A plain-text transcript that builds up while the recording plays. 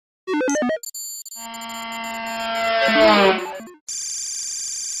Hi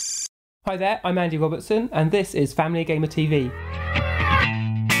there, I'm Andy Robertson, and this is Family Gamer TV.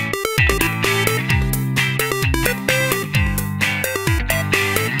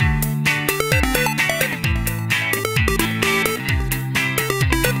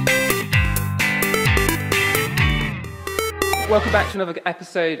 Welcome back to another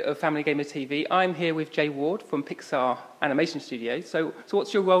episode of Family Gamer TV. I'm here with Jay Ward from Pixar Animation Studios. So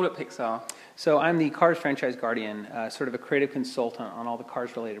what's your role at Pixar? So I'm the Cars franchise guardian, sort of a creative consultant on all the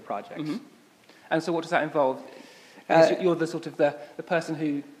Cars-related projects. Mm-hmm. And so what does that involve? You're the sort of the person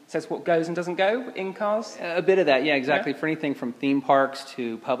who says what goes and doesn't go in Cars? A bit of that, yeah, exactly. Yeah. For anything from theme parks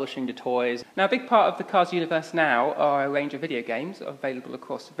to publishing to toys. Now, a big part of the Cars universe now are a range of video games available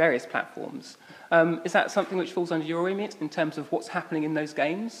across various platforms. Is that something which falls under your remit in terms of what's happening in those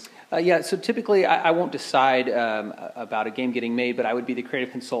games? Yeah, so typically I won't decide about a game getting made, but I would be the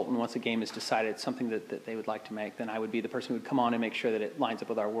creative consultant once a game is decided, it's something that they would like to make. Then I would be the person who would come on and make sure that it lines up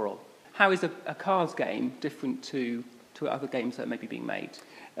with our world. How is a Cars game different to other games that are maybe being made?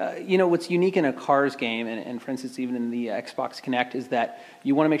 You know, what's unique in a Cars game, and for instance, even in the Xbox Kinect, is that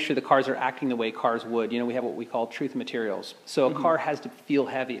you want to make sure the cars are acting the way cars would. You know, we have what we call truth materials. So a car has to feel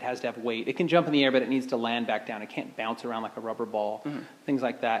heavy, it has to have weight. It can jump in the air, but it needs to land back down. It can't bounce around like a rubber ball, things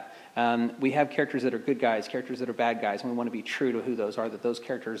like that. We have characters that are good guys, characters that are bad guys, and we want to be true to who those are, that those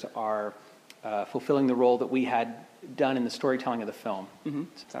characters are fulfilling the role that we had done in the storytelling of the film.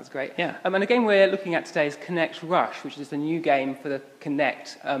 Sounds great. Yeah. And the game we're looking at today is Kinect Rush, which is the new game for the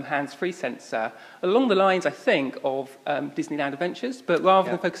Kinect hands-free sensor, along the lines, I think, of Disneyland Adventures, but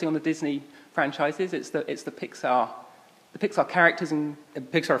rather than focusing on the Disney franchises, it's the Pixar characters and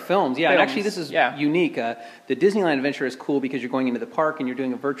Pixar films, yeah. And actually, this is unique. The Disneyland Adventure is cool because you're going into the park and you're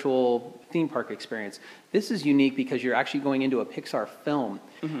doing a virtual theme park experience. This is unique because you're actually going into a Pixar film,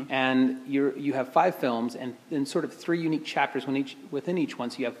 and you have 5 films and sort of 3 unique chapters within each one.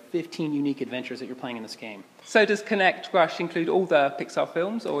 So you have 15 unique adventures that you're playing in this game. So does Kinect Rush include all the Pixar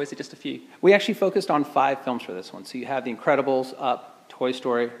films, or is it just a few? We actually focused on 5 films for this one. So you have The Incredibles, Up, Toy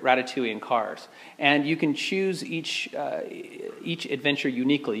Story, Ratatouille, and Cars. And you can choose each adventure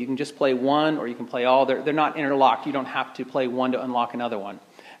uniquely. You can just play one, or you can play all. They're not interlocked. You don't have to play one to unlock another one.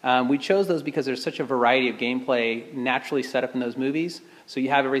 We chose those because there's such a variety of gameplay naturally set up in those movies. So you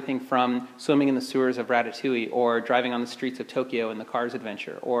have everything from swimming in the sewers of Ratatouille, or driving on the streets of Tokyo in the Cars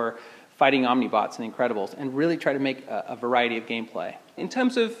adventure, or fighting Omnibots in The Incredibles, and really try to make a variety of gameplay. In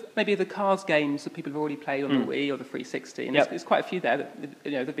terms of maybe the Cars games that people have already played on the Wii or the 360, and there's quite a few there that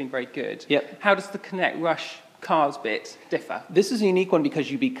they've been very good. How does the Kinect Rush Cars bit differ? This is a unique one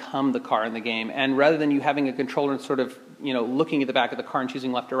because you become the car in the game, and rather than you having a controller and sort of looking at the back of the car and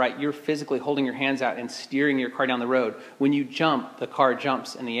choosing left or right, you're physically holding your hands out and steering your car down the road. When you jump, the car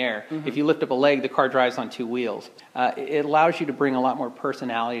jumps in the air. If you lift up a leg, the car drives on 2 wheels. It allows you to bring a lot more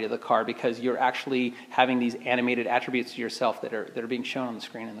personality to the car because you're actually having these animated attributes to yourself that are being shown on the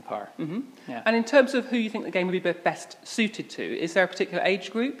screen in the car. Yeah. And in terms of who you think the game would be best suited to, is there a particular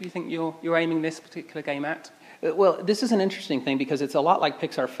age group you think you're aiming this particular game at? Well, this is an interesting thing because it's a lot like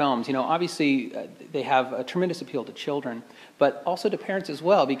Pixar films. Obviously they have a tremendous appeal to children, but also to parents as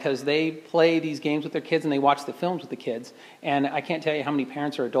well because they play these games with their kids and they watch the films with the kids. And I can't tell you how many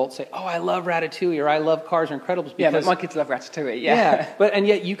parents or adults say, "Oh, I love Ratatouille," or "I love Cars or Incredibles." Yeah, but my kids love Ratatouille. And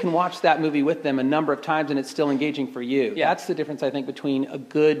yet you can watch that movie with them a number of times and it's still engaging for you. Yeah. That's the difference, I think, between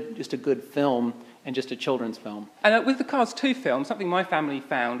just a good film and just a children's film. And with the Cars 2 film, something my family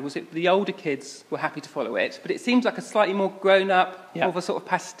found was the older kids were happy to follow it, but it seems like a slightly more grown-up, of a sort of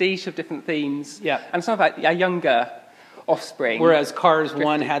pastiche of different themes, and some of our younger offspring. Whereas Cars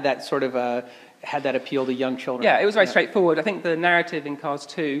 1 had that sort of had that appeal to young children. Yeah, it was very straightforward. I think the narrative in Cars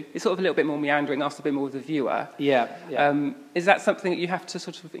 2 is sort of a little bit more meandering, asks a bit more of the viewer. Is that something that you have to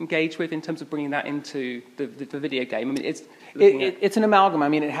sort of engage with in terms of bringing that into the video game? I mean, it's an amalgam. I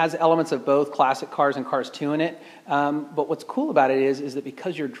mean, it has elements of both classic Cars and Cars 2 in it. But what's cool about it is that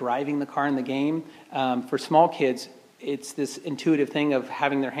because you're driving the car in the game, for small kids, it's this intuitive thing of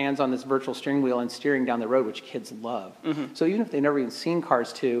having their hands on this virtual steering wheel and steering down the road, which kids love. So even if they've never even seen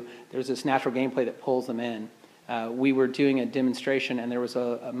Cars 2, there's this natural gameplay that pulls them in. We were doing a demonstration, and there was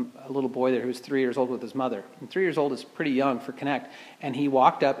a little boy there who was 3 years old with his mother. And 3 years old is pretty young for Kinect. And he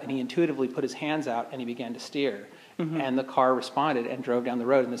walked up, and he intuitively put his hands out, and he began to steer. And the car responded and drove down the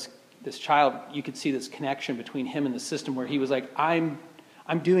road. And this child, you could see this connection between him and the system where he was like, I'm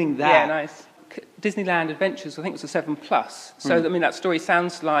doing that. Yeah, nice. Disneyland Adventures, I think it was a 7+. So, I mean, that story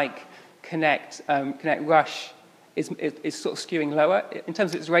sounds like Kinect Rush is sort of skewing lower. In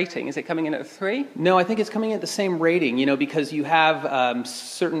terms of its rating, is it coming in at a 3? No, I think it's coming in at the same rating, you know, because you have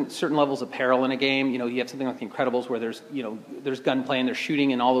certain levels of peril in a game. You know, you have something like The Incredibles where there's, you know, there's gunplay and there's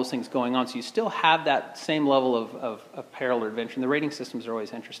shooting and all those things going on. So you still have that same level of peril or adventure. And the rating systems are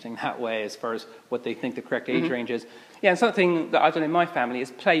always interesting that way as far as what they think the correct age range is. Yeah, and something that I've done in my family is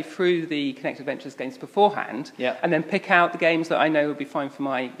play through the Kinect Adventures games beforehand, and then pick out the games that I know would be fine for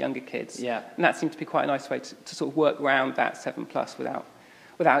my younger kids. Yeah. And that seems to be quite a nice way to sort of work around that 7+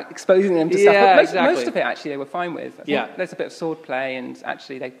 without exposing them to stuff. Yeah, But exactly. most of it, actually, they were fine with. I think there's a bit of sword play, and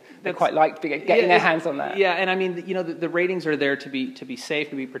actually they quite liked getting their hands on that. Yeah, and I mean, you know, the ratings are there to be safe,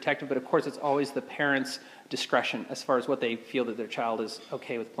 to be protective, but of course it's always the parents' discretion as far as what they feel that their child is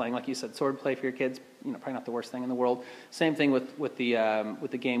okay with playing. Like you said, sword play for your kids, you know, probably not the worst thing in the world. Same thing with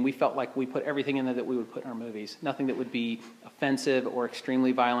the game. We felt like we put everything in there that we would put in our movies. Nothing that would be offensive or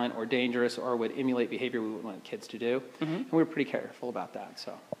extremely violent or dangerous or would emulate behavior we wouldn't want kids to do. And we were pretty careful about that.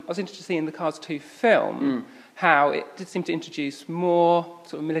 So I was interested to see in the Cars 2 film how it did seem to introduce more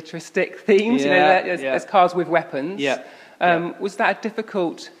sort of militaristic themes, you know, as cars with weapons. Was that a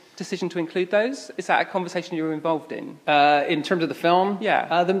difficult decision to include those? Is that a conversation you were involved in? In terms of the film?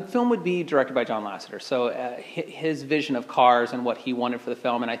 Yeah. The film would be directed by John Lasseter. So his vision of cars and what he wanted for the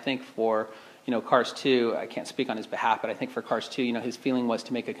film, and I think for, you know, Cars 2, I can't speak on his behalf, but I think for Cars 2, you know, his feeling was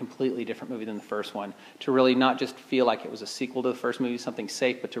to make a completely different movie than the first one, to really not just feel like it was a sequel to the first movie, something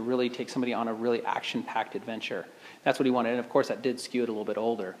safe, but to really take somebody on a really action-packed adventure. That's what he wanted, and of course that did skew it a little bit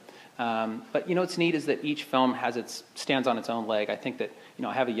older. But, you know, what's neat is that each film stands on its own leg. I think that, you know,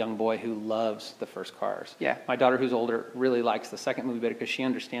 I have a young boy who loves the first Cars. Yeah. My daughter, who's older, really likes the second movie better because she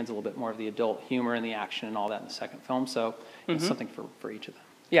understands a little bit more of the adult humor and the action and all that in the second film. So it's something for each of them.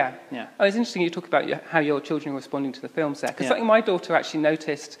 Yeah. Yeah. Oh, it's interesting you talk about how your children are responding to the films there. Because something my daughter actually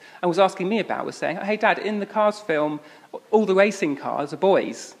noticed and was asking me about was saying, hey, Dad, in the Cars film, all the racing cars are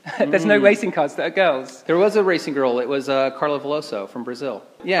boys. There's no racing cars that are girls. There was a racing girl. It was Carla Veloso from Brazil.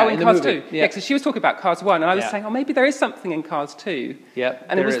 Yeah, in Cars 2. Yeah, because she was talking about Cars 1, and I was saying, oh, maybe there is something in Cars 2. Yep,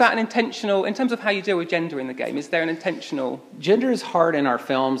 and was that an intentional, in terms of how you deal with gender in the game, is there an intentional... Gender is hard in our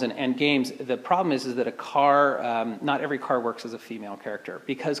films and games. The problem is that a car, not every car works as a female character.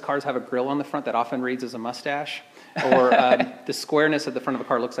 Because cars have a grill on the front that often reads as a mustache, or the squareness at the front of the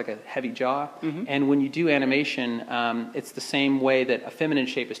car looks like a heavy jaw. And when you do animation, it's the same way that a feminine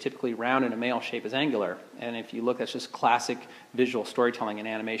shape is typically round and a male shape is angular. And if you look, that's just classic visual storytelling in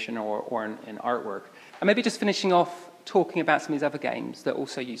animation or in artwork. And maybe just finishing off, talking about some of these other games that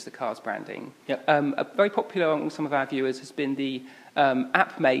also use the Cars branding. Yep. Very popular among some of our viewers has been the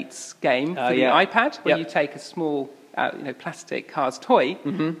AppMates game for the iPad, where you take a small plastic Cars toy,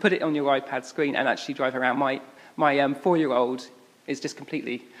 put it on your iPad screen and actually drive around. My 4-year-old is just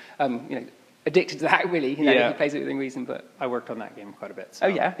completely addicted to that, really. He plays it within reason, but... I worked on that game quite a bit. So. Oh,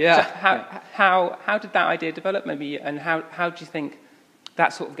 yeah? Yeah. So how did that idea develop, maybe, and how do you think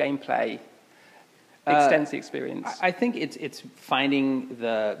that sort of gameplay extends the experience? I think it's finding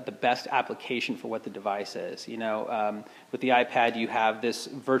the best application for what the device is. You know, with the iPad, you have this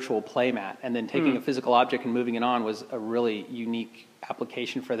virtual playmat, and then taking a physical object and moving it on was a really unique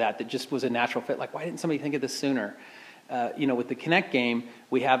application for that just was a natural fit. Like, why didn't somebody think of this sooner? With the Kinect game,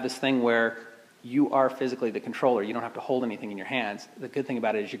 we have this thing where you are physically the controller. You don't have to hold anything in your hands. The good thing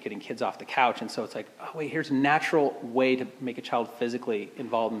about it is you're getting kids off the couch, and so it's like, oh, wait, here's a natural way to make a child physically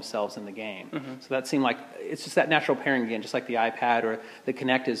involve themselves in the game. So that seemed like, it's just that natural pairing again, just like the iPad or the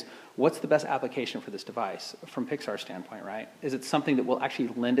Kinect is, what's the best application for this device from Pixar's standpoint, right? Is it something that will actually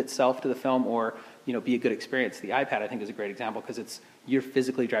lend itself to the film or, be a good experience? The iPad, I think, is a great example because you're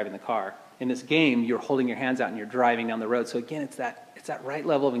physically driving the car. In this game, you're holding your hands out and you're driving down the road. So again, it's that right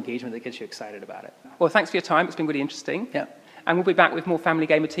level of engagement that gets you excited about it. Well, thanks for your time. It's been really interesting. Yeah. And we'll be back with more Family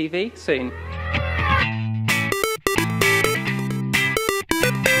Gamer TV soon.